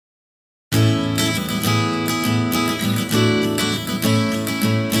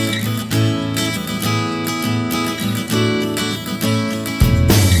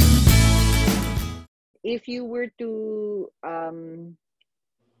if you were to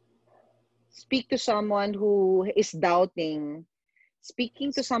speak to someone who is doubting,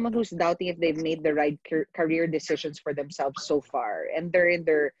 speaking to someone who's doubting if they've made the right career decisions for themselves so far, and they're in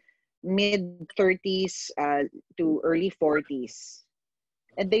their mid 30s to early 40s,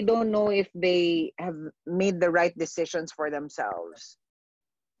 and they don't know if they have made the right decisions for themselves,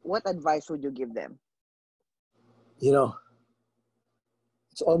 what advice would you give them? You know,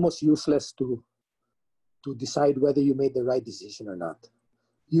 it's almost useless to decide whether you made the right decision or not.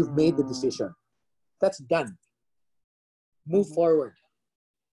 You've made the decision. That's done. Move forward.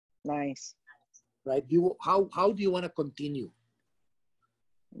 Nice. Right? How do you want to continue?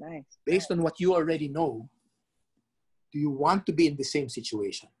 Nice. Based on what you already know, do you want to be in the same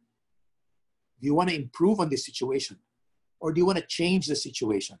situation? Do you want to improve on this situation? Or do you want to change the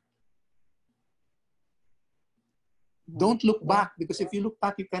situation? Don't look back, because if you look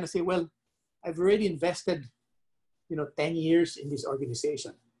back, you kind of say, well, I've already invested, 10 years in this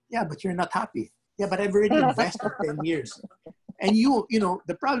organization. Yeah, but you're not happy. Yeah, but I've already invested 10 years. And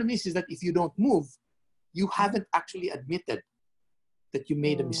the problem is that if you don't move, you haven't actually admitted that you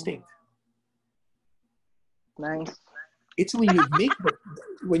made a mistake. Nice. It's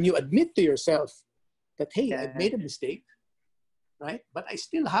when you admit to yourself that, hey, I've made a mistake, right? But I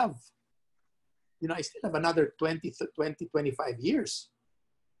still have, another 20, 25 years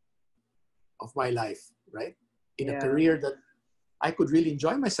of my life, right? In a career that I could really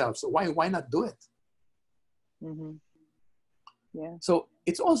enjoy myself. So why not do it? Yeah. So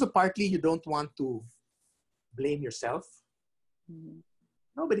it's also partly you don't want to blame yourself.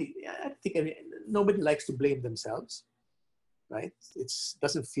 Nobody likes to blame themselves, right? It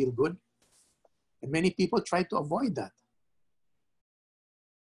doesn't feel good. And many people try to avoid that.